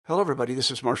Hello, everybody. This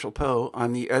is Marshall Poe.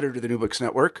 I'm the editor of the New Books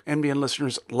Network. NBN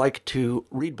listeners like to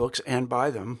read books and buy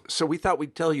them. So we thought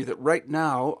we'd tell you that right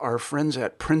now, our friends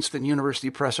at Princeton University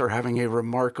Press are having a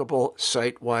remarkable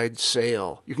site-wide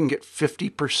sale. You can get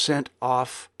 50%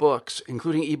 off books,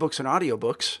 including ebooks and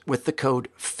audiobooks, with the code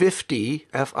 50,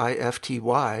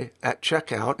 F-I-F-T-Y, at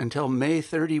checkout until May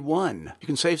 31. You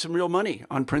can save some real money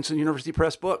on Princeton University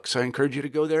Press books. I encourage you to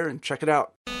go there and check it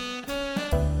out.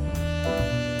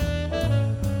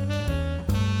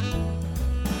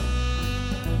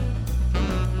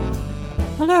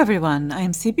 Hello, everyone. I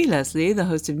am C.B. Leslie, the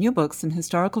host of New Books in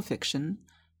Historical Fiction,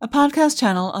 a podcast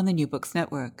channel on the New Books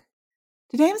Network.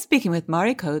 Today I'm speaking with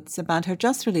Mari Coates about her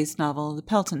just-released novel, The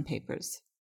Pelton Papers.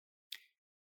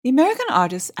 The American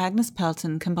artist Agnes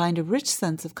Pelton combined a rich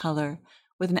sense of color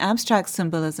with an abstract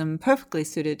symbolism perfectly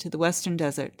suited to the Western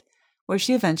desert, where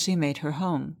she eventually made her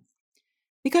home.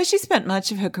 Because she spent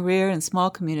much of her career in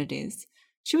small communities,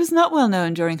 she was not well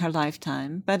known during her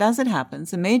lifetime, but as it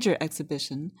happens, a major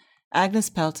exhibition, Agnes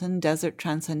Pelton, Desert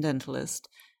Transcendentalist,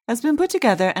 has been put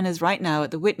together and is right now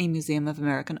at the Whitney Museum of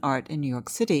American Art in New York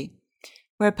City,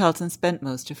 where Pelton spent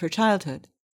most of her childhood.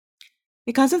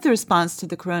 Because of the response to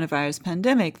the coronavirus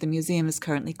pandemic, the museum is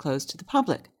currently closed to the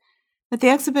public, but the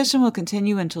exhibition will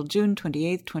continue until June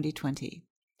 28, 2020.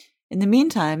 In the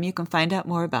meantime, you can find out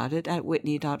more about it at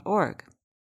whitney.org.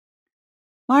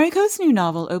 Mari Coates' new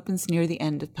novel opens near the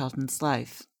end of Pelton's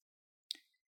life.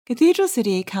 Cathedral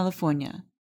City, California,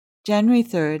 January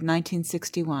 3,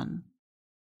 1961.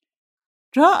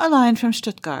 Draw a line from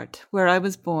Stuttgart, where I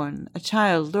was born, a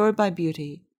child lured by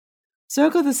beauty.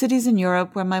 Circle the cities in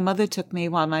Europe where my mother took me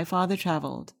while my father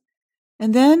traveled.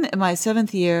 And then, in my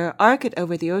 7th year, arc it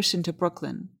over the ocean to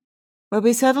Brooklyn, where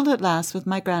we settled at last with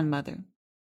my grandmother.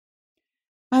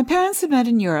 My parents had met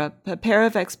in Europe, a pair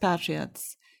of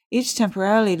expatriates, each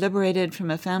temporarily liberated from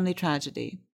a family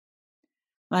tragedy.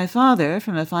 My father,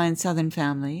 from a fine Southern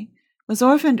family, was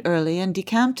orphaned early and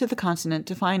decamped to the continent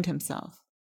to find himself.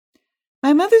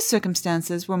 My mother's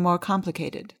circumstances were more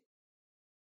complicated.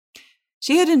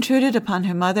 She had intruded upon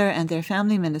her mother and their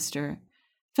family minister,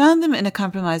 found them in a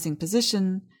compromising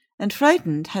position, and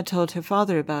frightened had told her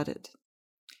father about it.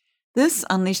 This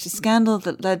unleashed a scandal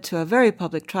that led to a very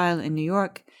public trial in New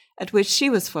York, at which she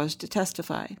was forced to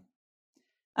testify.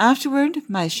 Afterward,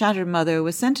 my shattered mother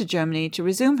was sent to Germany to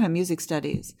resume her music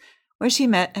studies, where she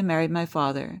met and married my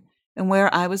father, and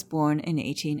where I was born in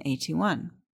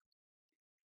 1881.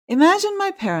 Imagine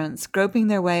my parents groping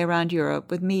their way around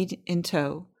Europe with me in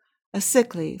tow, a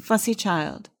sickly, fussy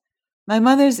child. My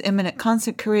mother's imminent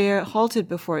concert career halted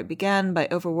before it began by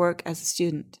overwork as a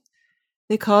student.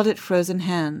 They called it frozen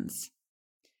hands.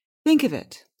 Think of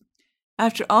it.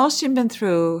 After all she'd been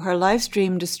through, her life's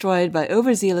dream destroyed by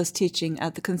overzealous teaching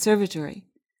at the conservatory.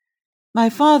 My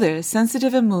father,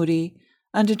 sensitive and moody,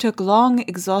 undertook long,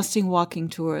 exhausting walking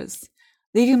tours,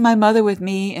 leaving my mother with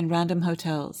me in random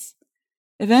hotels.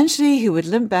 Eventually, he would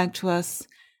limp back to us,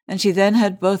 and she then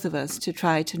had both of us to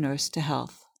try to nurse to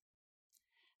health.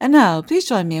 And now, please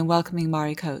join me in welcoming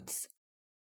Mari Coates.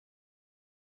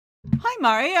 Hi,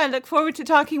 Mari. I look forward to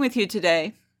talking with you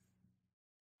today.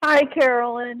 Hi,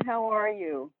 Carolyn. How are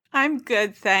you? I'm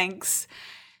good, thanks.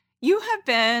 You have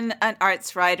been an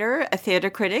arts writer, a theater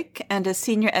critic, and a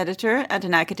senior editor at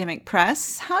an academic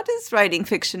press. How does writing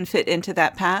fiction fit into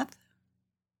that path?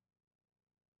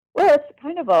 Well, it's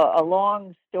kind of a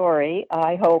long story.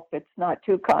 I hope it's not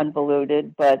too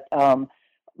convoluted, but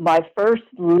my first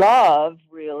love,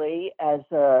 really, as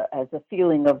a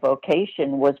feeling of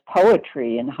vocation, was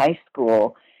poetry in high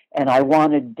school, and I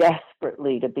wanted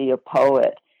desperately to be a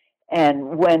poet.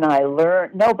 And when I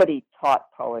learned, nobody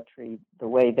taught poetry the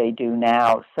way they do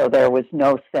now, so there was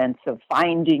no sense of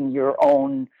finding your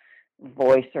own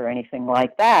voice or anything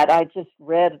like that. I just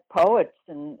read poets,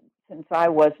 and since I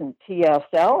wasn't T.S.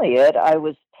 Eliot, I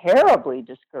was terribly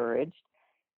discouraged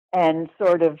and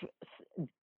sort of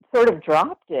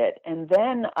dropped it. And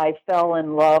then I fell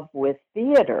in love with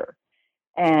theater,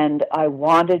 and I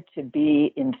wanted to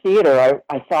be in theater.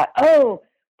 I thought, oh,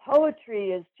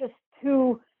 poetry is just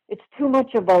it's too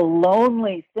much of a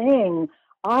lonely thing.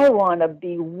 I want to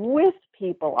be with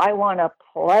people. I want to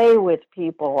play with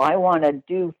people. I want to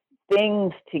do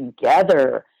things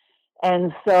together.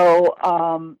 And so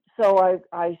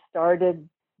I started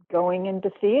going into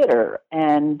theater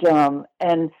and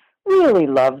really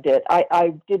loved it.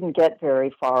 I didn't get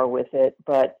very far with it,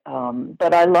 but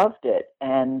I loved it.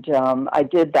 And I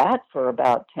did that for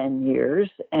about 10 years.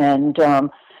 And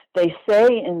they say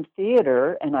in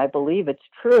theater, and I believe it's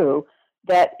true,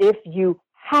 that if you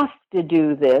have to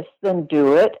do this, then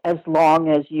do it as long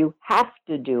as you have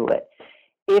to do it.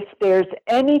 if there's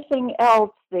anything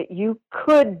else that you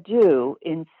could do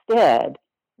instead,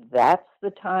 that's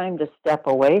the time to step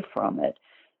away from it.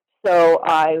 So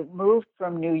I moved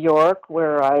from New York,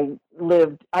 where I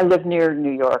lived near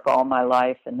New York all my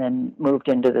life, and then moved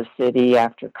into the city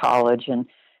after college. And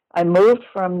I moved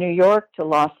from New York to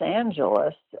Los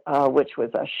Angeles, which was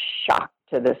a shock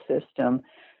to the system,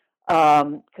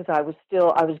 because I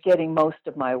was getting most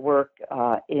of my work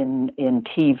in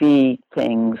TV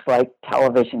things like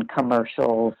television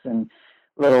commercials and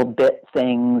little bit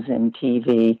things in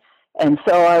TV. And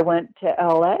so I went to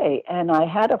LA, and I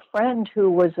had a friend who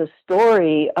was a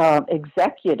story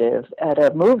executive at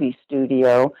a movie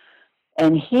studio,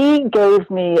 and he gave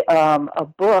me a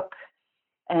book,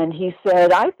 and he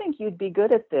said, I think you'd be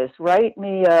good at this. Write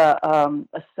me a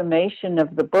summation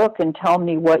of the book and tell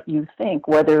me what you think,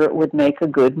 whether it would make a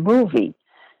good movie.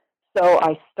 So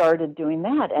I started doing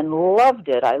that and loved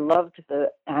it. I loved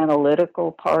the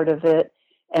analytical part of it.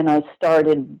 And I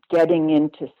started getting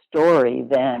into story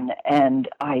then, and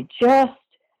I just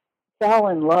fell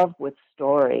in love with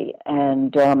story.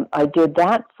 And I did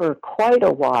that for quite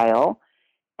a while.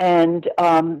 And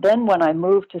then when I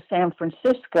moved to San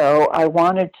Francisco, I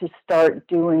wanted to start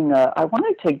I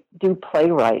wanted to do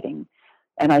playwriting.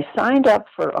 And I signed up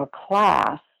for a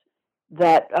class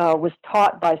that was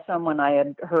taught by someone I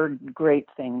had heard great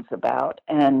things about.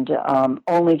 And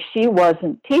only she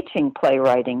wasn't teaching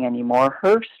playwriting anymore.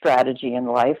 Her strategy in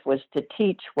life was to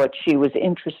teach what she was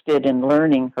interested in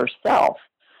learning herself.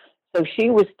 So she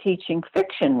was teaching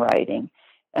fiction writing.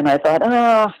 And I thought,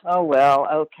 oh well,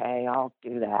 okay, I'll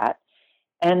do that.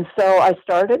 And so I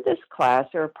started this class.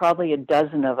 There were probably a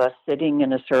dozen of us sitting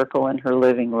in a circle in her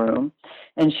living room.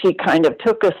 And she kind of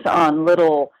took us on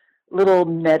little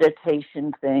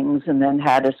meditation things and then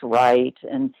had us write.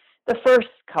 And the first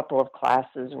couple of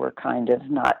classes were kind of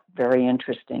not very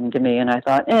interesting to me. And I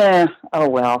thought, oh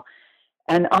well.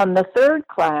 And on the third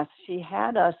class, she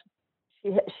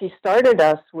started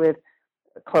us with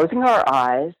closing our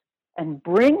eyes and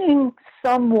bringing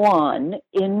someone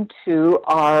into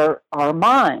our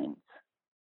minds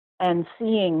and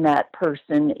seeing that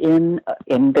person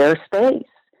in their space.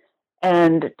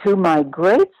 And to my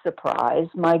great surprise,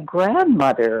 my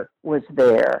grandmother was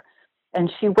there. And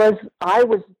I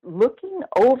was looking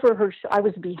over her, I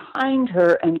was behind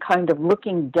her and kind of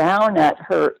looking down at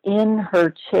her in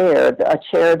her chair, a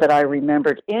chair that I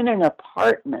remembered in an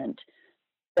apartment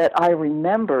that I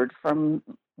remembered from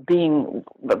being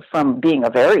a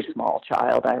very small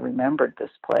child. I remembered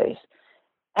this place.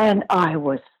 And I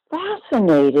was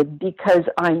fascinated because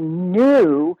I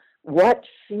knew what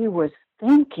she was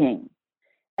thinking.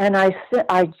 And I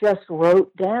just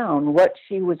wrote down what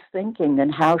she was thinking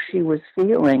and how she was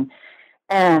feeling.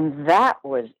 And that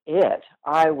was it.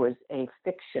 I was a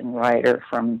fiction writer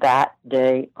from that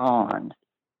day on.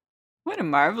 What a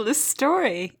marvelous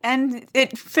story. And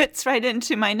it fits right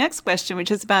into my next question,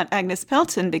 which is about Agnes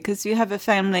Pelton, because you have a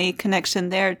family connection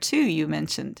there too, you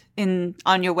mentioned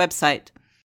on your website.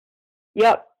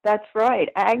 Yep, that's right.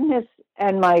 Agnes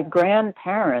and my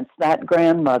grandparents, that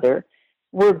grandmother,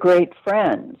 were great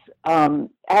friends.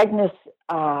 Agnes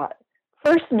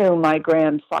first knew my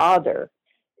grandfather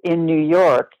in New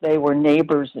York. They were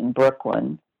neighbors in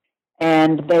Brooklyn.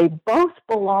 And they both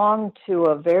belonged to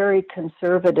a very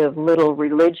conservative little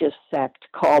religious sect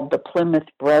called the Plymouth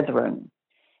Brethren.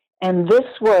 And this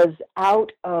was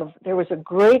there was a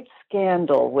great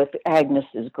scandal with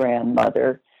Agnes's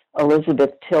grandmother,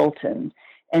 Elizabeth Tilton.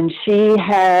 And she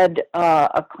had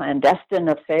a clandestine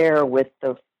affair with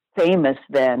the famous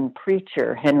then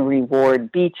preacher, Henry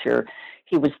Ward Beecher.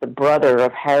 He was the brother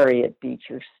of Harriet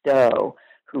Beecher Stowe,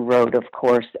 who wrote, of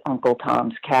course, Uncle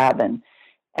Tom's Cabin.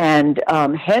 And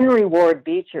Henry Ward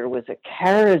Beecher was a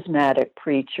charismatic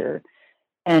preacher,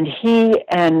 and he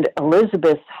and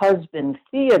Elizabeth's husband,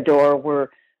 Theodore, were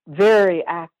very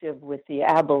active with the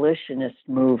abolitionist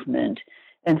movement.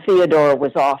 And Theodore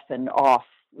was often off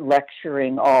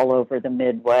lecturing all over the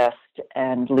Midwest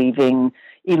and leaving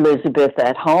Elizabeth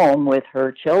at home with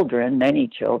her children, many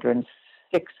children,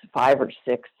 5 or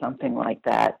 6, something like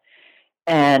that.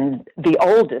 And the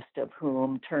oldest of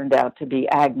whom turned out to be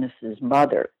Agnes's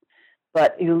mother.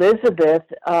 But Elizabeth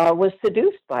was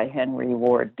seduced by Henry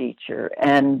Ward Beecher,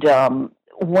 and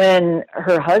when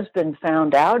her husband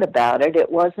found out about it,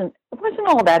 it wasn't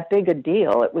all that big a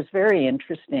deal. It was very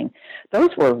interesting.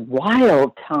 Those were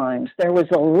wild times. There was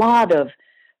a lot of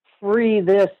free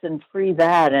this and free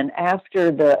that, and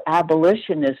after the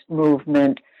abolitionist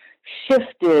movement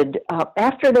shifted,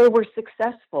 after they were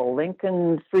successful,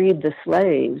 Lincoln freed the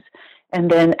slaves, and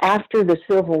then after the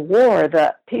Civil War,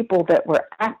 the people that were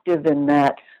active in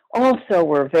that also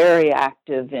were very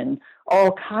active in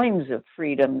all kinds of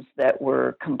freedoms that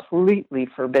were completely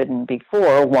forbidden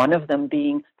before, one of them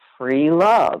being free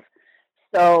love.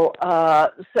 So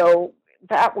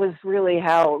that was really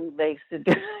how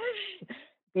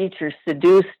Beecher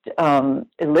seduced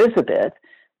Elizabeth.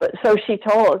 But so she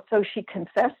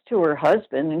confessed to her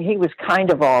husband, and he was kind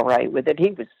of all right with it.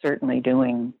 He was certainly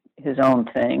doing his own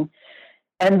thing.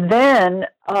 And then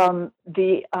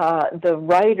the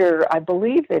writer, I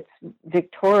believe it's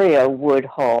Victoria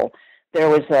Woodhull. There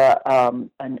was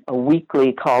a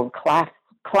weekly called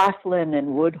Claflin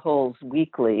and Woodhull's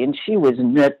Weekly, and she was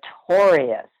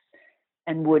notorious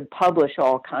and would publish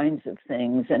all kinds of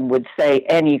things and would say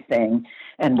anything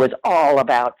and was all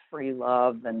about free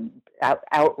love and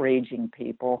outraging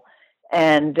people.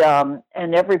 And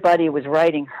everybody was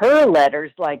writing her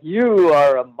letters like, "You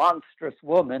are a monstrous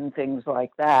woman," things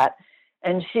like that.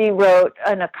 And she wrote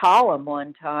in a column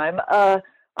one time, "I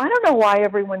don't know why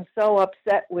everyone's so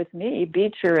upset with me.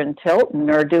 Beecher and Tilton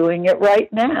are doing it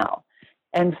right now."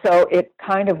 And so it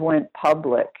kind of went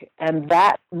public. And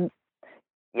that, and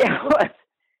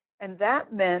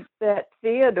that meant that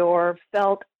Theodore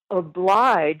felt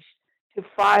obliged to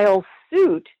file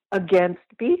suit against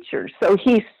Beecher. So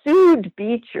he sued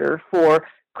Beecher for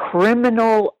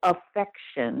criminal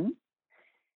affection,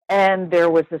 and there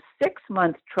was a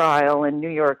 6-month trial in New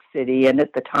York City, and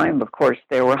at the time, of course,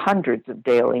 there were hundreds of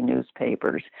daily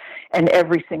newspapers, and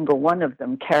every single one of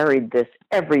them carried this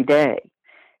every day.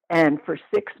 And for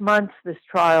 6 months, this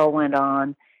trial went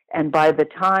on, and by the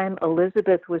time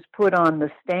Elizabeth was put on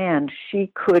the stand, she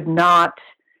could not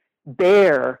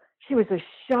bear. She was a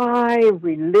shy,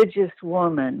 religious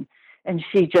woman, and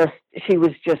she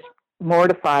was just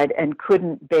mortified and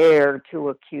couldn't bear to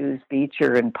accuse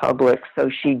Beecher in public, so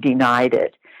she denied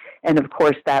it. And of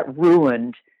course, that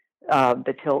ruined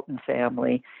the Tilton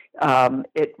family.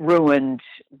 It ruined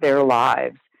their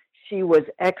lives. She was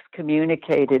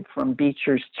excommunicated from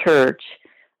Beecher's church,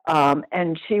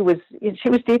 and she was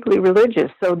deeply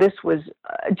religious. So this was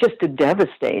just a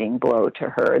devastating blow to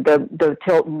her. The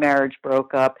Tilton marriage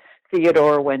broke up.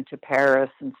 Theodore went to Paris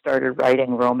and started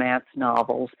writing romance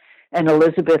novels, and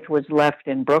Elizabeth was left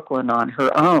in Brooklyn on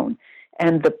her own.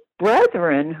 And the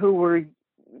brethren, who were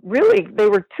they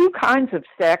were two kinds of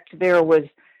sect. There was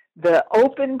the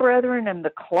open brethren and the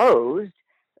closed.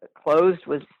 The closed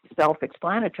was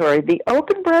self-explanatory. The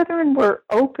open brethren were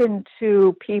open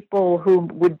to people who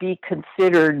would be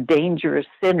considered dangerous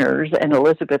sinners, and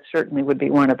Elizabeth certainly would be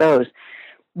one of those.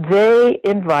 They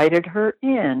invited her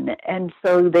in, and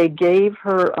so they gave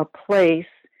her a place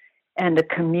and a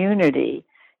community,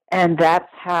 and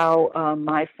that's how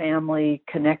my family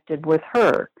connected with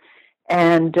her.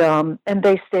 And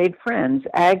they stayed friends.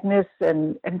 Agnes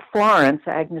and Florence,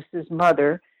 Agnes's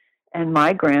mother, and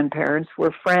my grandparents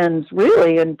were friends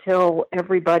really until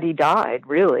everybody died,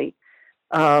 really.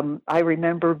 I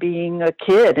remember being a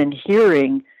kid and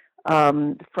hearing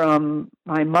from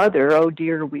my mother, "Oh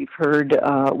dear, we've heard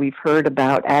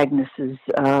about Agnes's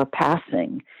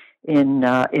passing in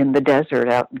the desert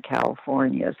out in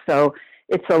California." So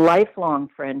it's a lifelong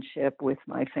friendship with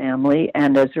my family,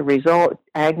 and as a result,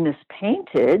 Agnes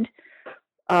painted.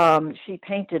 She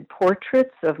painted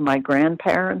portraits of my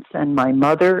grandparents and my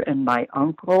mother and my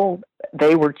uncle.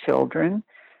 They were children.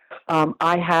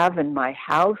 I have in my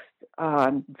house.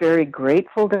 I'm very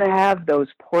grateful to have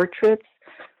those portraits.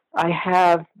 I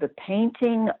have the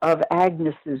painting of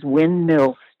Agnes's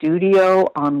windmill studio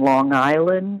on Long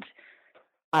Island.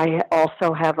 I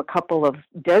also have a couple of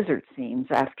desert scenes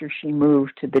after she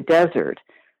moved to the desert,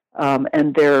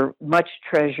 and they're much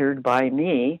treasured by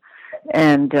me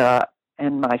and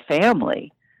my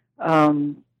family.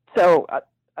 So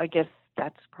I guess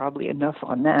that's probably enough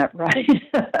on that, right?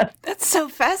 That's so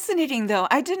fascinating, though.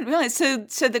 I didn't realize.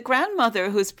 So the grandmother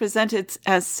who's presented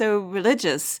as so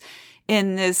religious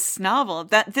in this novel,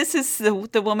 that this is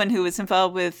the woman who was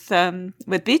involved with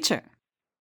Beecher.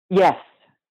 Yes.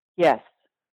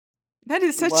 That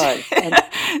is such.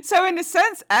 So in a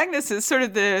sense, Agnes is sort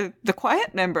of the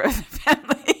quiet member of the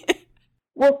family.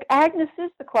 Well, Agnes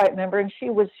is the quiet member, and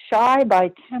she was shy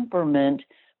by temperament.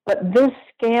 But this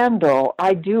scandal,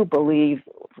 I do believe,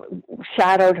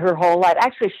 shadowed her whole life.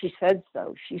 Actually, she said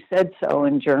so. She said so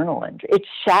in journal entry. It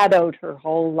shadowed her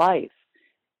whole life.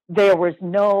 There was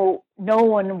no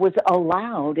one was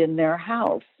allowed in their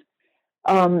house.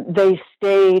 They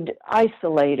stayed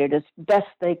isolated as best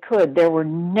they could. There were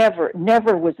never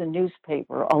was a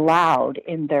newspaper allowed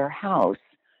in their house.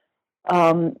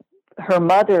 Her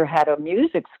mother had a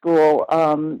music school,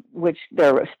 which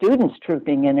there were students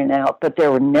trooping in and out, but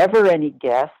there were never any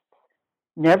guests,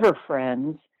 never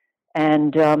friends,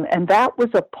 And that was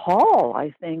a pall,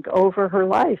 I think, over her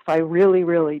life. I really,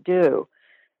 really do.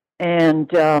 And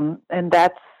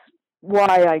that's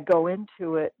why I go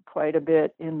into it quite a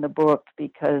bit in the book,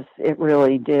 because it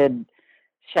really did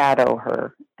shadow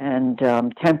her. And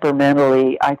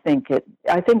temperamentally, I think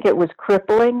it was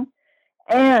crippling.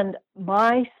 And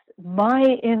my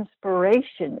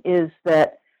inspiration is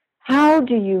that how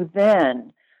do you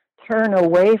then turn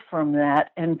away from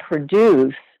that and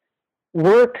produce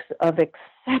works of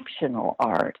exceptional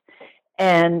art?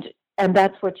 And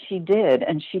that's what she did.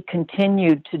 And she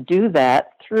continued to do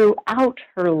that throughout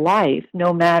her life,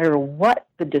 no matter what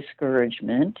the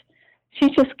discouragement. She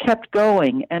just kept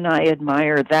going, and I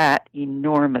admire that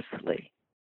enormously.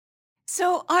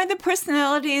 So are the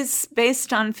personalities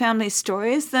based on family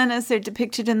stories then, as they're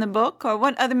depicted in the book, or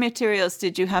what other materials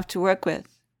did you have to work with?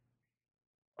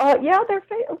 Yeah,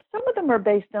 some of them are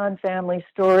based on family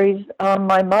stories.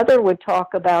 My mother would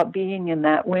talk about being in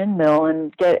that windmill,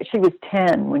 and she was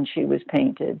 10 when she was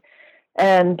painted,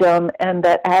 and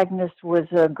that Agnes was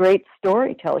a great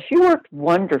storyteller. She worked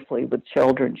wonderfully with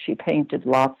children. She painted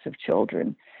lots of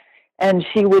children, and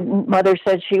Mother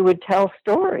said she would tell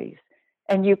stories,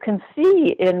 and you can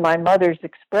see in my mother's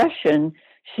expression,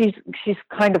 she's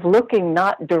kind of looking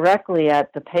not directly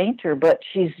at the painter, but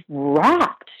she's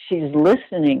rapt. She's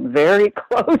listening very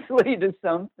closely to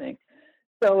something.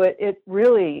 So it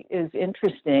really is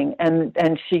interesting. And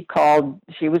Agnes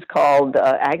was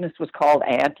called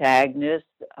Aunt Agnes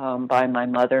by my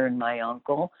mother and my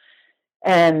uncle,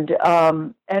 and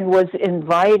was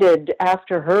invited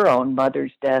after her own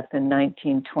mother's death in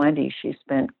 1920. She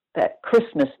spent that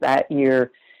Christmas that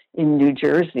year in New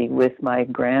Jersey with my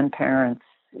grandparents,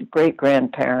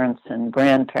 great-grandparents and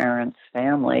grandparents'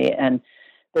 family, and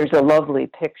there's a lovely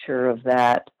picture of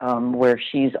that where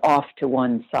she's off to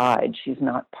one side. She's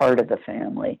not part of the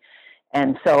family.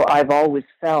 And so I've always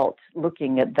felt,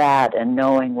 looking at that and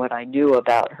knowing what I knew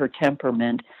about her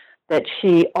temperament, that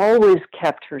she always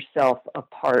kept herself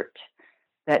apart,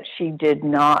 that she did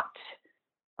not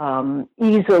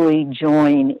easily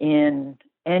join in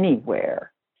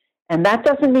anywhere. And that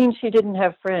doesn't mean she didn't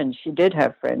have friends. She did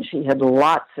have friends. She had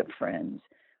lots of friends.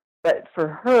 But for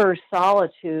her,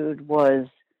 solitude was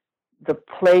the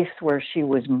place where she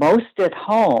was most at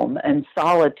home, and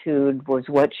solitude was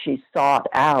what she sought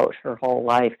out her whole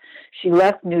life. She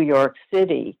left New York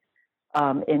City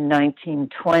in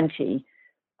 1920.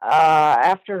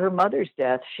 After her mother's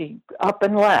death, she up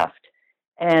and left.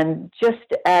 And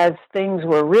just as things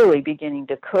were really beginning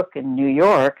to cook in New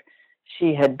York,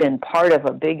 she had been part of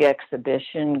a big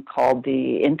exhibition called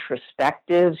the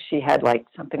Introspectives. She had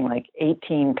something like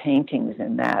 18 paintings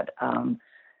in that,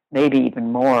 maybe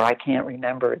even more. I can't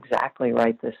remember exactly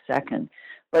right this second.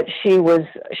 But she was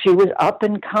up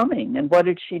and coming. And what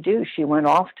did she do? She went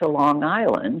off to Long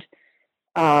Island,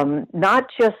 not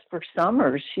just for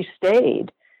summers. She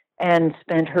stayed and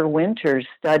spent her winters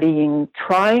studying,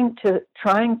 trying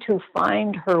to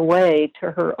find her way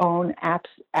to her own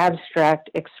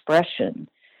abstract expression,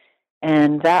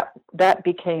 and that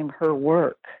became her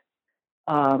work,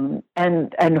 and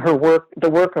her work, the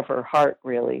work of her heart.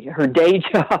 Really, her day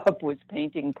job was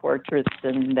painting portraits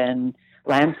and then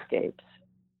landscapes.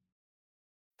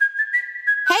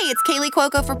 Hey, it's Kaylee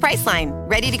Cuoco for Priceline.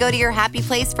 Ready to go to your happy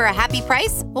place for a happy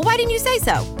price? Well, why didn't you say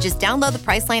so? Just download the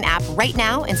Priceline app right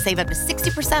now and save up to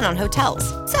 60% on hotels.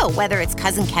 So whether it's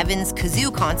Cousin Kevin's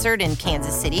Kazoo Concert in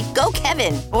Kansas City, go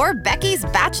Kevin, or Becky's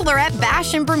Bachelorette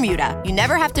Bash in Bermuda, you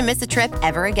never have to miss a trip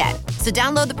ever again. So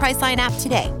download the Priceline app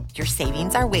today. Your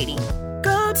savings are waiting.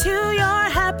 Go to your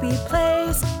happy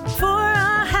place for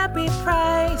a happy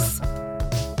price.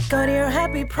 Go to your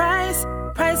happy price,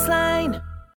 Priceline.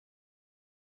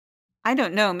 I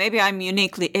don't know, maybe I'm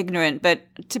uniquely ignorant, but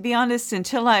to be honest,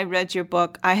 until I read your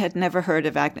book, I had never heard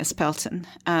of Agnes Pelton.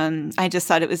 I just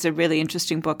thought it was a really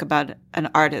interesting book about an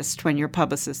artist when your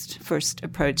publicist first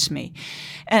approached me.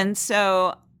 And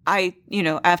so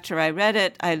after I read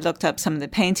it, I looked up some of the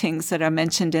paintings that are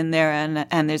mentioned in there, and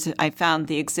I found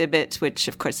the exhibit, which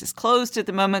of course is closed at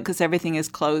the moment because everything is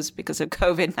closed because of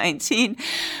COVID-19.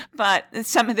 But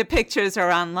some of the pictures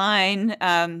are online.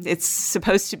 It's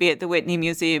supposed to be at the Whitney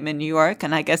Museum in New York,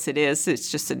 and I guess it is.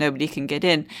 It's just that nobody can get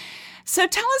in. So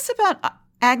tell us about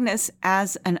Agnes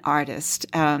as an artist.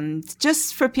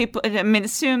 Just for people,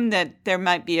 assume that there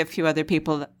might be a few other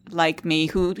people like me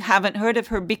who haven't heard of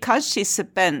her because she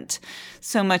spent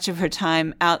so much of her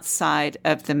time outside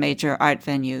of the major art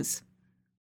venues.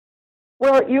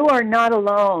 Well, you are not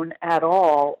alone at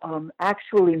all.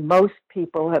 Actually, most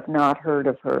people have not heard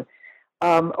of her.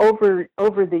 Over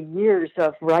the years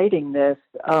of writing this,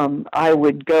 I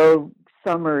would go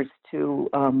summers to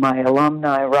my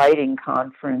alumni writing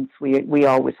conference. We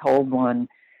always hold one.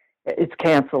 It's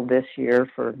canceled this year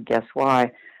for guess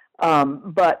why.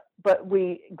 But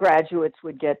we graduates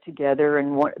would get together,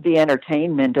 and the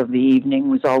entertainment of the evening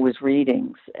was always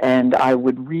readings, and I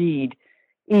would read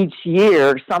each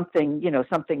year something,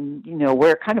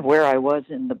 where I was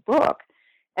in the book,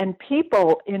 and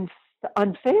people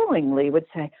unfailingly would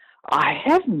say, "I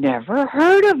have never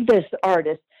heard of this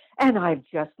artist, and I've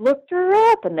just looked her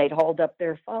up," and they'd hold up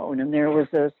their phone, and there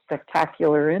was a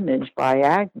spectacular image by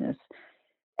Agnes,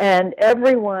 and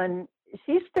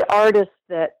she's the artist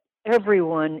that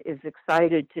everyone is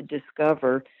excited to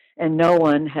discover and no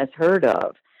one has heard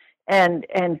of. And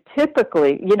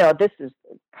typically, this is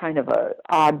kind of a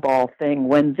oddball thing.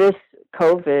 When this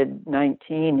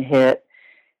COVID-19 hit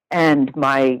and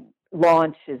my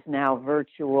launch is now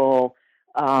virtual,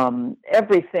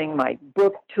 everything, my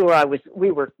book tour,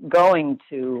 we were going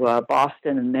to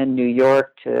Boston and then New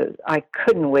York I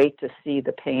couldn't wait to see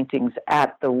the paintings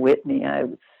at the Whitney. I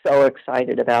was so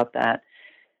excited about that.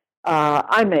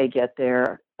 I may get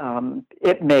there.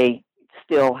 It may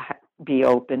still be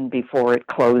open before it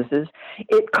closes.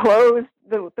 It closed,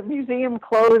 the museum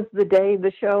closed the day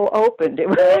the show opened. It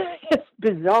was just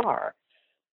bizarre.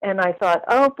 And I thought,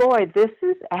 oh boy, this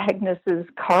is Agnes's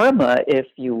karma, if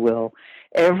you will.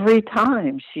 Every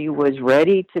time she was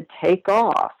ready to take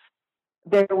off,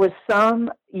 there was some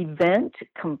event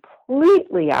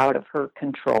completely out of her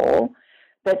control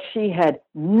that she had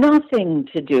nothing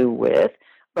to do with,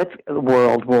 but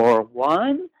World War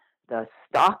I, the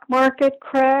stock market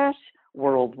crash,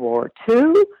 World War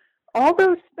II, all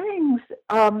those things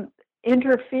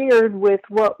interfered with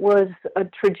what was a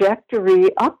trajectory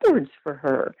upwards for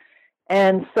her.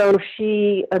 And so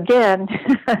she, again,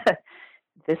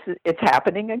 it's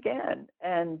happening again.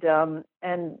 And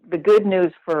the good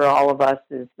news for all of us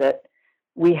is that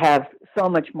we have so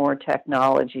much more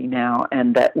technology now,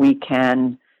 and that we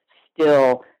can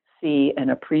still see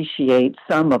and appreciate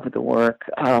some of the work.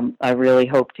 I really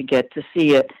hope to get to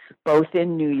see it both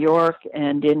in New York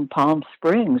and in Palm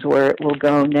Springs, where it will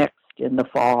go next in the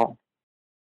fall.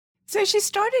 So she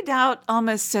started out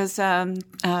almost as a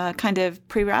kind of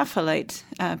pre-Raphaelite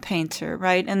painter,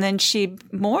 right? And then she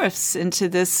morphs into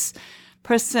this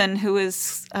person who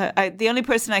is the only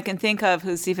person I can think of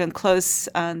who's even close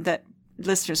that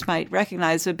listeners might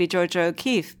recognize would be Georgia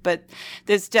O'Keeffe. But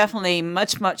there's definitely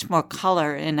much, much more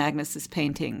color in Agnes's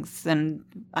paintings than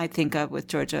I think of with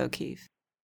Georgia O'Keeffe.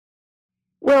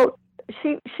 Well,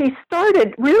 she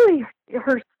started really,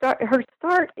 her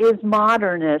start is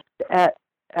modernist at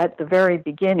the very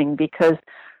beginning, because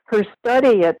her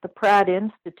study at the Pratt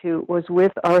Institute was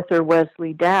with Arthur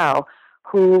Wesley Dow,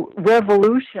 who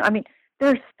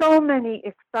there's so many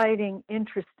exciting,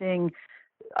 interesting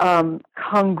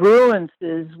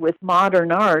congruences with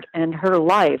modern art and her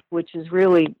life, which is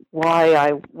really why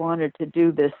I wanted to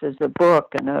do this as a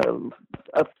book and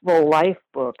a full life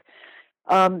book,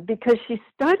 because she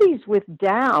studies with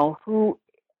Dow, who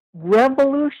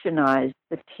revolutionized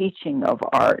the teaching of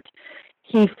art.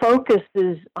 He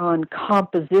focuses on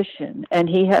composition, and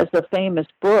he has a famous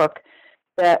book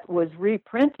that was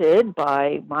reprinted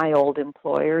by my old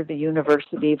employer, the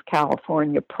University of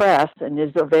California Press, and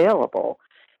is available,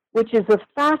 which is a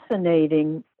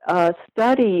fascinating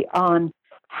study on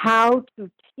how to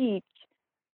teach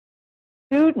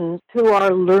students who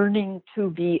are learning to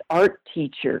be art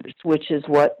teachers, which is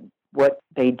what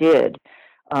they did.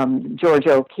 George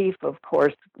O'Keeffe, of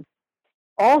course,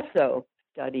 also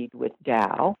studied with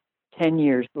Dow 10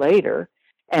 years later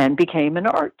and became an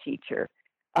art teacher.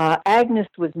 Agnes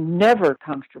was never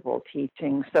comfortable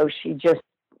teaching, so she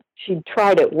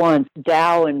tried it once.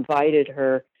 Dow invited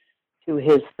her to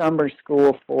his summer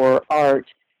school for art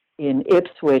in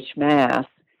Ipswich, Mass.,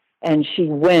 and she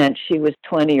went. She was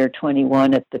 20 or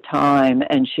 21 at the time,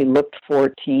 and she looked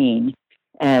 14.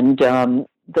 And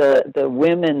the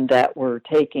women that were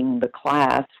taking the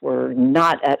class were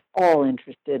not at all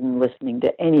interested in listening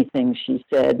to anything she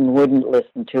said, and wouldn't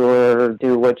listen to her or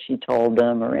do what she told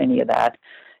them or any of that.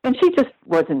 And she just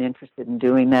wasn't interested in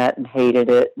doing that and hated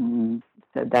it and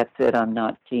said, "That's it, I'm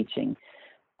not teaching."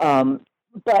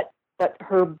 But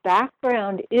her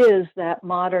background is that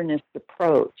modernist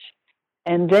approach.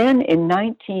 And then in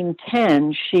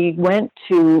 1910, she went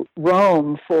to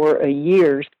Rome for a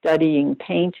year studying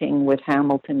painting with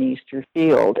Hamilton Easter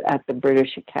Field at the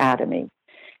British Academy.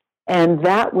 And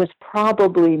that was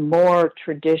probably more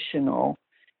traditional,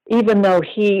 even though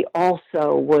he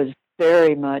also was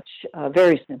very much,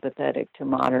 very sympathetic to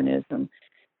modernism.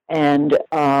 And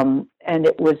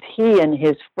it was he and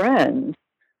his friends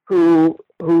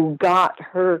who got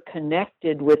her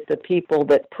connected with the people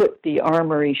that put the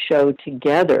Armory show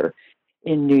together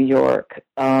in New York.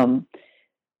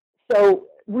 So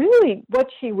really what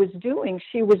she was doing,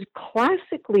 she was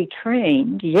classically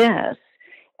trained, yes,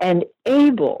 and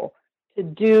able to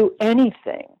do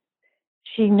anything.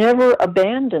 She never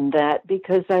abandoned that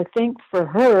because I think for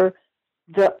her,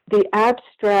 the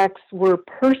abstracts were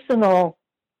personal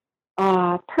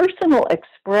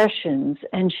expressions,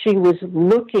 and she was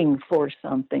looking for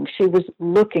something.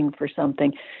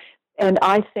 And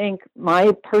I think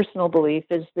my personal belief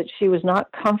is that she was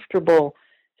not comfortable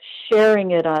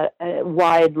sharing it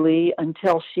widely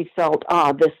until she felt,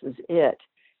 this is it.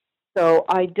 So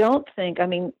I don't think,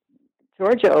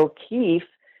 Georgia O'Keeffe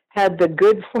had the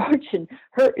good fortune.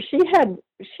 She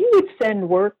would send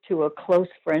work to a close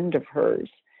friend of hers,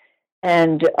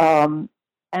 and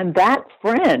that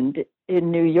friend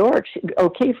in New York,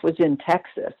 O'Keeffe was in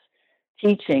Texas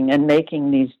teaching and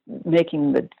making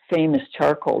the famous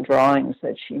charcoal drawings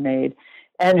that she made,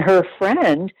 and her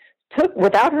friend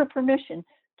without her permission,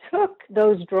 took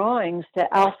those drawings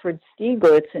to Alfred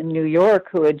Stieglitz in New York,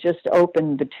 who had just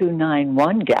opened the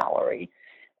 291 gallery,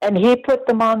 and he put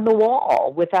them on the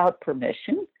wall without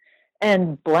permission,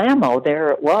 and blammo, there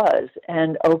it was.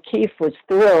 And O'Keeffe was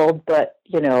thrilled, but,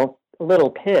 a little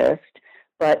pissed,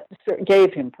 but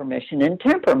gave him permission. And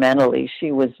temperamentally,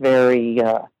 she was very,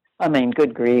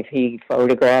 good grief, he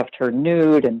photographed her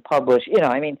nude and published,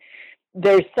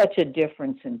 there's such a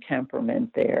difference in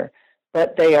temperament there.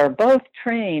 But they are both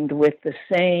trained with the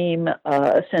same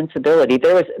sensibility.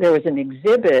 There was an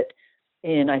exhibit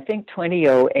in, I think,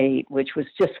 2008, which was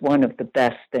just one of the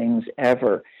best things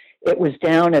ever. It was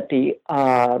down at the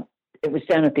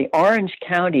Orange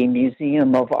County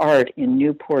Museum of Art in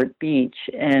Newport Beach,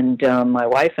 and my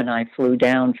wife and I flew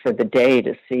down for the day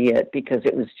to see it because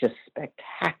it was just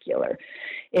spectacular,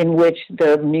 in which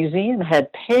the museum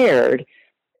had paired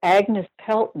Agnes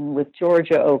Pelton with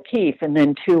Georgia O'Keeffe, and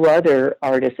then two other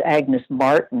artists, Agnes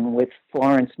Martin with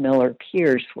Florence Miller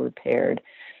Pierce, were paired.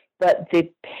 But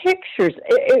the pictures,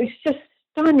 it was just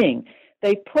stunning.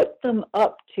 They put them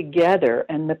up together,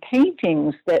 and the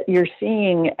paintings that you're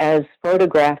seeing as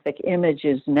photographic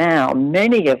images now,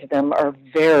 many of them are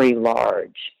very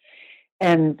large.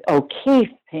 And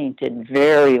O'Keeffe painted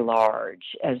very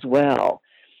large as well.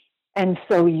 And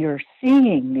so you're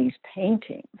seeing these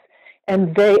paintings,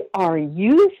 and they are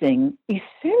using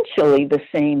essentially the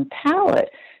same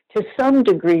palette, to some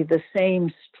degree the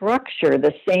same structure,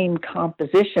 the same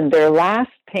composition. Their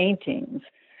last paintings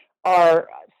are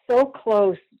so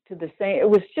close to the same. It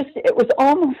was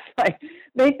almost like,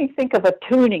 made me think of a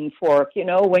tuning fork.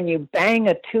 When you bang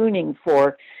a tuning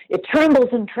fork, it trembles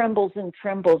and trembles and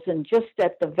trembles, and just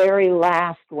at the very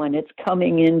last, when it's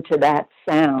coming into that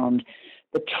sound,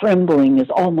 the trembling is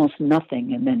almost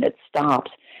nothing, and then it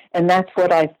stops. And that's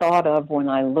what I thought of when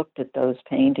I looked at those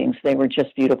paintings. They were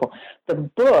just beautiful. The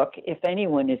book, if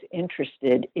anyone is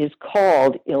interested, is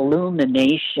called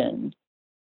Illumination.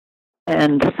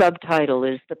 And the subtitle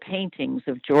is The Paintings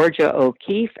of Georgia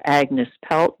O'Keeffe, Agnes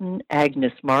Pelton,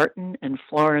 Agnes Martin, and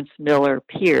Florence Miller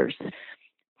Pierce,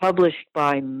 published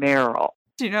by Merrill.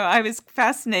 I was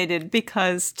fascinated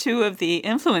because two of the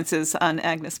influences on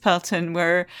Agnes Pelton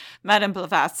were Madame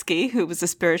Blavatsky, who was a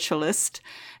spiritualist,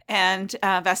 and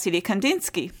Vasily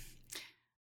Kandinsky.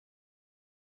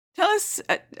 Tell us,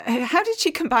 how did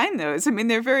she combine those?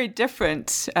 They're very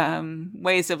different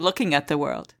ways of looking at the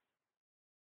world.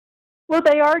 Well,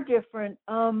 they are different.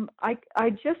 I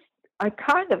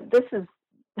kind of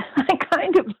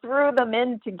threw them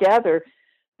in together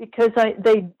because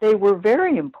they were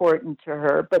very important to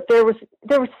her, but there was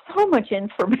so much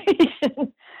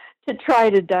information to try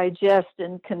to digest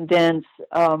and condense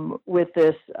with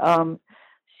this.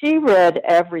 She read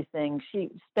everything. She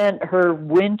spent her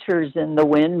winters in the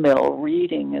windmill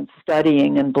reading and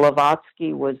studying, and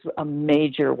Blavatsky was a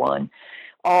major one.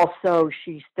 Also,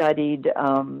 she studied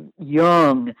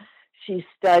Jung. She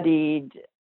studied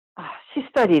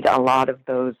a lot of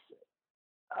those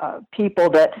people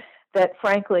that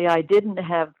frankly I didn't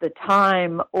have the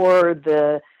time or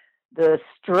the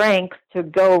strength to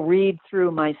go read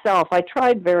through myself. I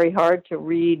tried very hard to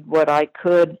read what I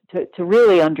could to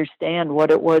really understand what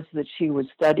it was that she was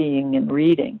studying and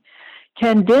reading.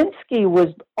 Kandinsky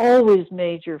was always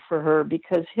major for her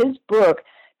because his book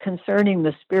concerning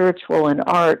the spiritual and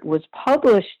art was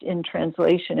published in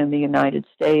translation in the United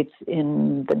States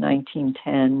in the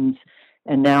 1910s,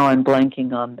 and now I'm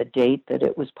blanking on the date that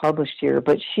it was published here.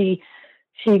 But she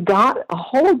got a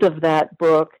hold of that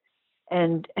book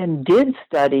and did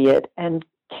study it and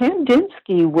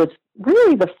Kandinsky was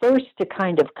really the first to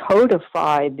kind of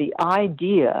codify the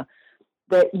idea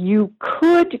that you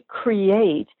could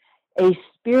create a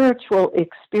spiritual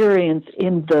experience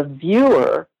in the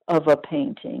viewer of a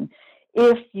painting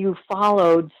if you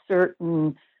followed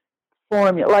certain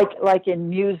formula. Like in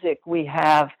music, we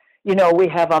have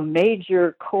a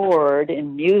major chord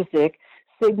in music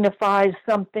signifies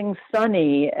something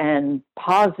sunny and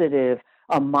positive.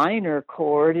 A minor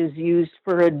chord is used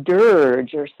for a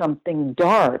dirge or something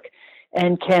dark.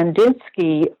 And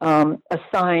Kandinsky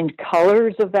assigned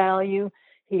colors a value.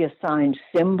 He assigned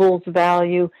symbols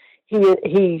value.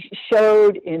 He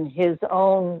showed in his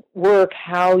own work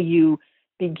how you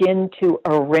begin to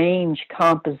arrange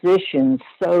compositions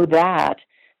so that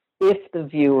if the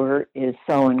viewer is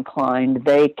so inclined,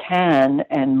 they can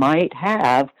and might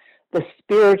have the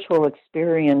spiritual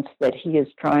experience that he is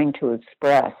trying to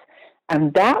express.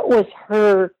 And that was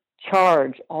her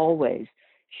charge always.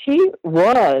 She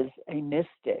was a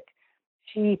mystic.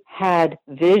 She had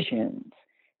visions.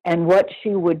 And what she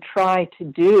would try to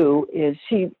do is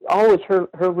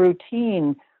her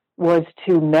routine was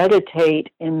to meditate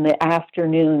in the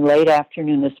afternoon, late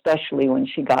afternoon, especially when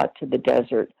she got to the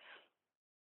desert,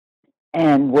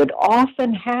 and would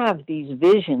often have these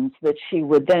visions that she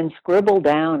would then scribble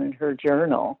down in her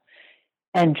journal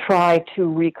and try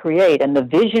to recreate. And the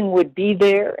vision would be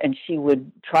there, and she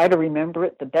would try to remember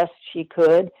it the best she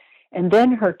could. And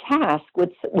then her task,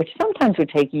 which sometimes would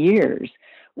take years,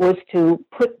 was to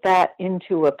put that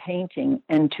into a painting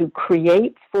and to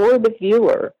create for the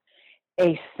viewer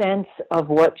a sense of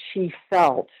what she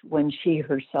felt when she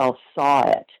herself saw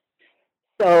it.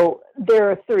 So there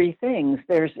are three things.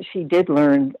 She did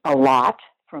learn a lot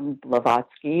from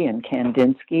Blavatsky and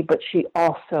Kandinsky, but she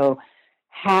also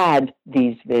had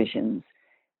these visions.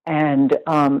 And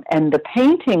the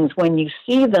paintings, when you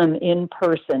see them in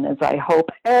person, as I hope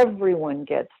everyone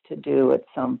gets to do at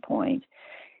some point,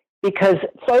 because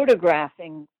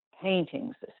photographing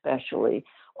paintings especially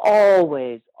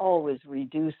always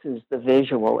reduces the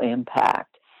visual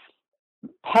impact.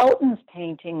 Pelton's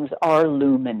paintings are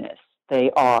luminous.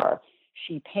 They are.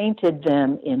 She painted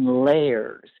them in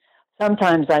layers.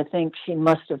 Sometimes I think she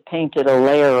must have painted a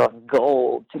layer of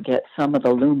gold to get some of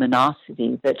the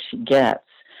luminosity that she gets.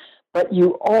 But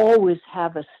you always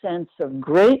have a sense of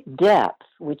great depth,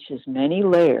 which is many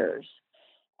layers,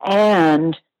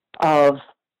 and of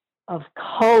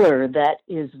color that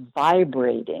is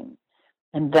vibrating.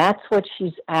 And that's what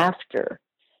she's after.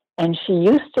 And she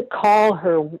used to call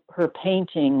her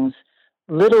paintings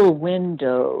little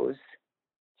windows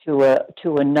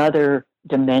to another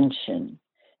dimension.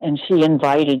 And she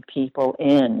invited people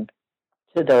in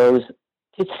to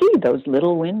see those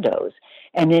little windows.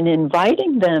 And in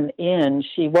inviting them in,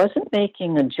 she wasn't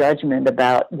making a judgment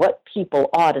about what people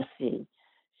ought to see.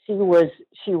 She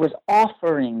was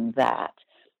offering that.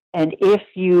 And if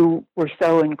you were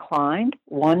so inclined,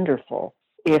 wonderful.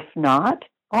 If not,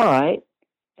 all right,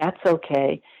 that's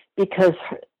okay, because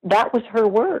that was her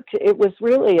work. It was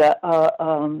really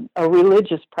a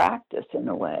religious practice in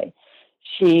a way.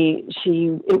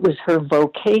 It was her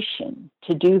vocation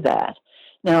to do that.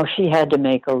 Now she had to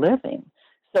make a living,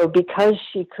 so because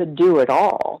she could do it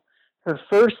all, her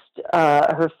first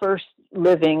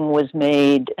living was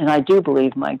made, and I do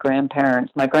believe my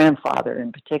grandfather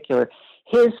in particular,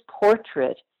 his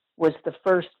portrait was the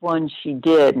first one she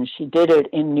did, and she did it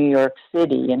in New York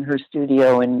City in her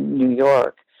studio in New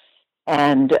York,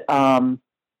 and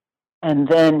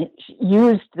then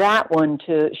used that one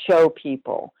to show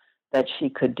people that she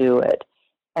could do it.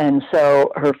 And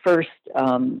so her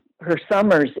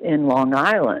summers in Long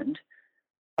Island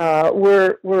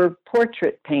were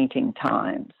portrait painting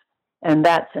times, and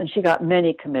she got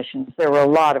many commissions. There were a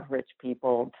lot of rich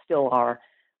people, still are,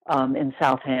 in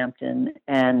Southampton,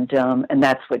 and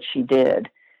that's what she did.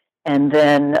 And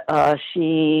then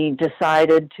she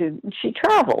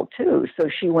traveled too. So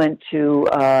she went to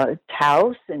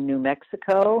Taos in New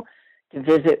Mexico to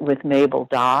visit with Mabel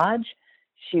Dodge.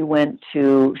 She went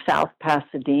to South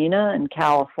Pasadena in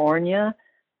California.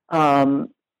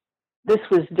 This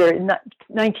was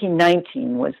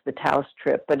 1919 was the Taos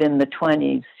trip, but in the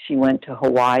 20s she went to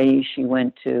Hawaii. She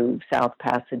went to South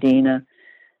Pasadena.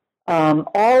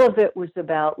 All of it was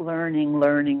about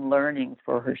learning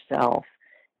for herself.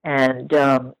 And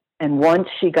once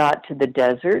she got to the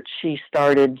desert, she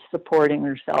started supporting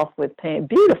herself with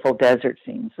beautiful desert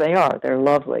scenes. They're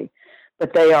lovely,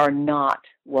 but they are not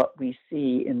what we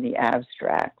see in the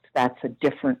abstract. That's a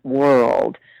different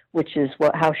world, which is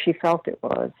how she felt it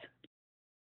was.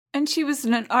 And she was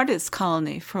in an artist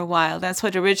colony for a while. That's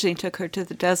what originally took her to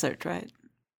the desert, right?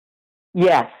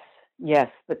 Yes.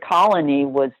 Yes, the Colony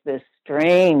was this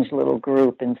strange little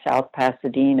group in South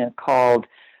Pasadena called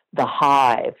the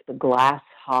Hive, the Glass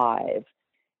Hive.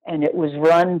 And it was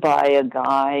run by a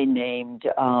guy named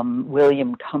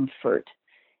William Comfort.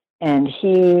 And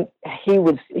he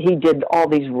did all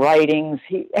these writings.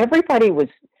 Everybody was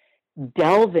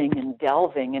delving. And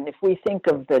if we think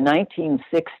of the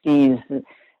 1960s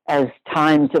as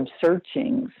times of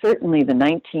searching, certainly the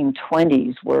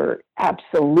 1920s were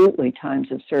absolutely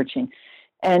times of searching.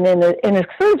 And in a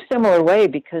sort of similar way,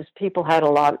 because people had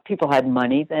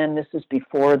money then. This was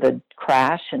before the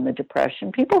crash and the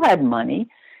Depression. People had money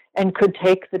and could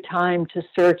take the time to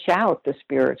search out the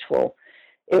spiritual.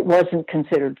 It wasn't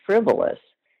considered frivolous.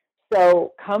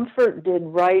 So Comfort did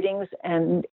writings,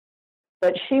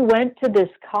 but she went to this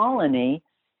colony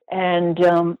and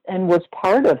was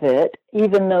part of it,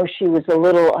 even though she was a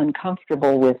little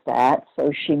uncomfortable with that.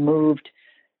 So she moved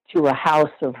to a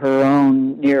house of her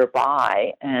own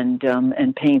nearby and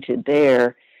painted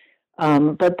there.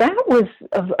 But that was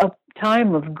a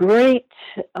time of great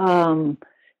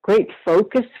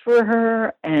focus for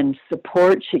her and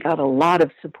support. She got a lot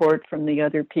of support from the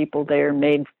other people there,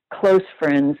 made close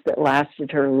friends that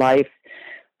lasted her life.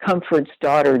 Comfort's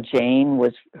daughter, Jane,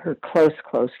 was her close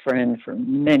friend for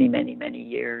many, many, many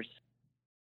years.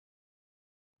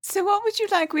 So what would you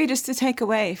like readers to take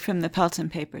away from the Pelton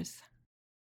Papers?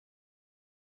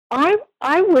 I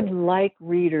would love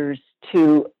readers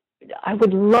to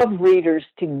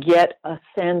get a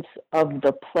sense of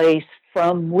the place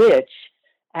from which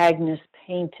Agnes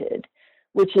painted,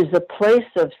 which is a place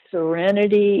of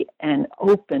serenity and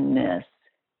openness.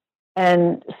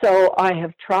 And so I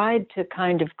have tried to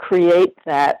kind of create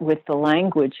that with the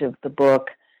language of the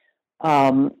book.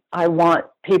 I want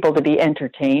people to be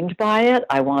entertained by it.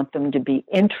 I want them to be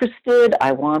interested.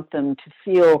 I want them to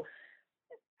feel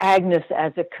Agnes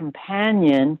as a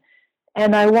companion.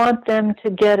 And I want them to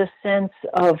get a sense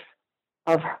of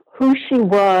who she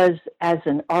was as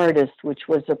an artist, which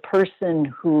was a person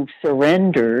who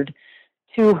surrendered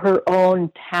to her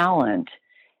own talent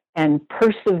and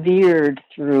persevered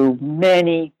through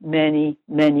many, many,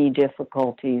 many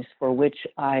difficulties, for which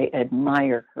I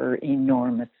admire her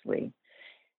enormously.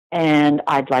 And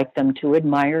I'd like them to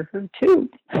admire her too.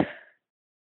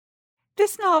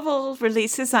 This novel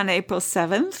releases on April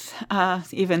 7th,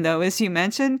 even though, as you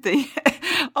mentioned,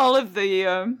 all of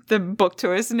the book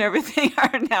tours and everything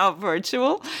are now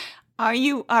virtual. Are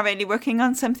you already working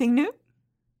on something new?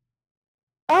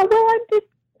 Well, I've been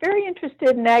very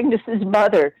interested in Agnes's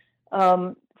mother,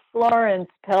 Florence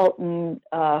Pelton,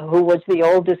 who was the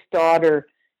oldest daughter,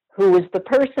 who was the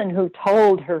person who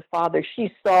told her father. She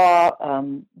saw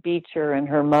Beecher and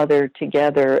her mother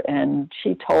together, and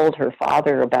she told her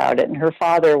father about it. And her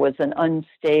father was an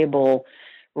unstable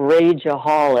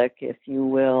rageaholic, if you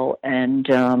will, and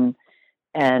he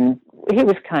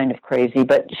was kind of crazy.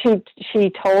 But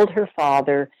she told her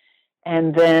father,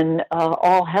 and then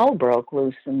all hell broke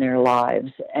loose in their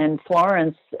lives. And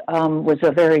Florence was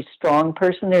a very strong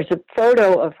person. There's a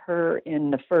photo of her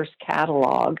in the first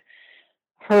catalog,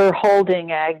 her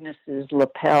holding Agnes's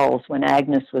lapels when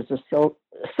Agnes was a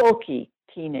sulky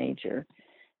teenager.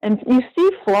 And you see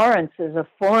Florence as a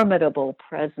formidable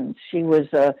presence. She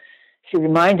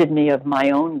reminded me of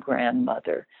my own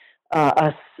grandmother,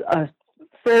 a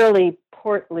fairly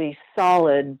portly,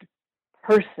 solid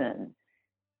person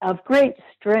of great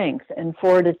strength and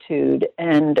fortitude.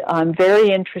 And I'm very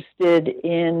interested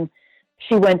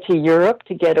she went to Europe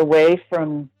to get away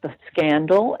from the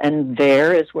scandal, and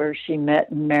there is where she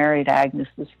met and married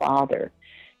Agnes's father.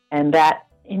 And that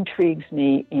intrigues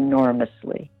me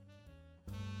enormously.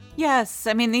 Yes,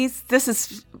 I mean, it's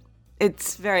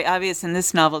very obvious in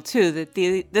this novel, too, that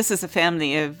this is a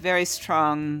family of very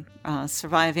strong,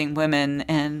 surviving women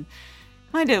and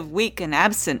kind of weak and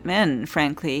absent men,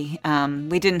 frankly.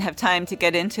 We didn't have time to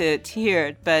get into it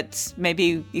here, but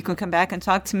maybe you can come back and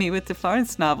talk to me with the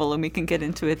Florence novel and we can get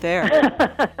into it there.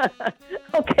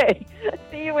 Okay.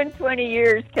 See you in 20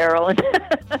 years, Carolyn.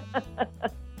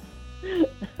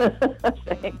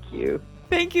 Thank you.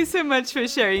 Thank you so much for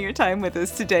sharing your time with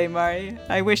us today, Mari.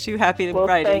 I wish you happy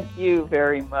writing. Thank you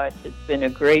very much. It's been a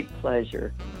great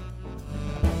pleasure.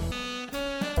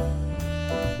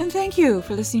 And thank you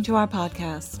for listening to our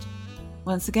podcast.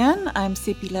 Once again, I'm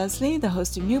C.P. Leslie, the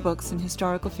host of New Books in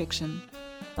Historical Fiction,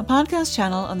 a podcast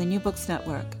channel on the New Books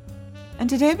Network. And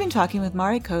today I've been talking with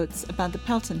Mari Coates about the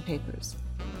Pelton Papers.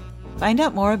 Find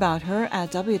out more about her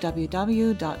at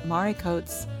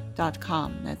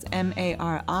www.maricoates.com. That's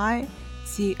MARICOATES.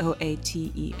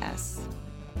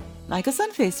 Like us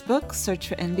on Facebook, search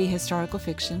for NB Historical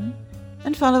Fiction,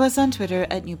 and follow us on Twitter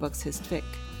at New Books Hist Fic.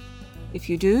 If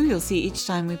you do, you'll see each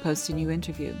time we post a new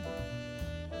interview.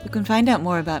 You can find out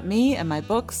more about me and my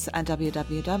books at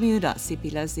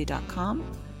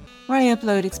www.cpleslie.com, where I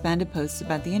upload expanded posts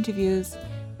about the interviews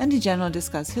and in general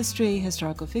discuss history,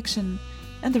 historical fiction,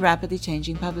 and the rapidly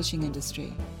changing publishing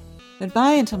industry.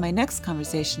 Goodbye until my next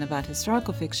conversation about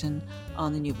historical fiction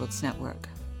on the New Books Network.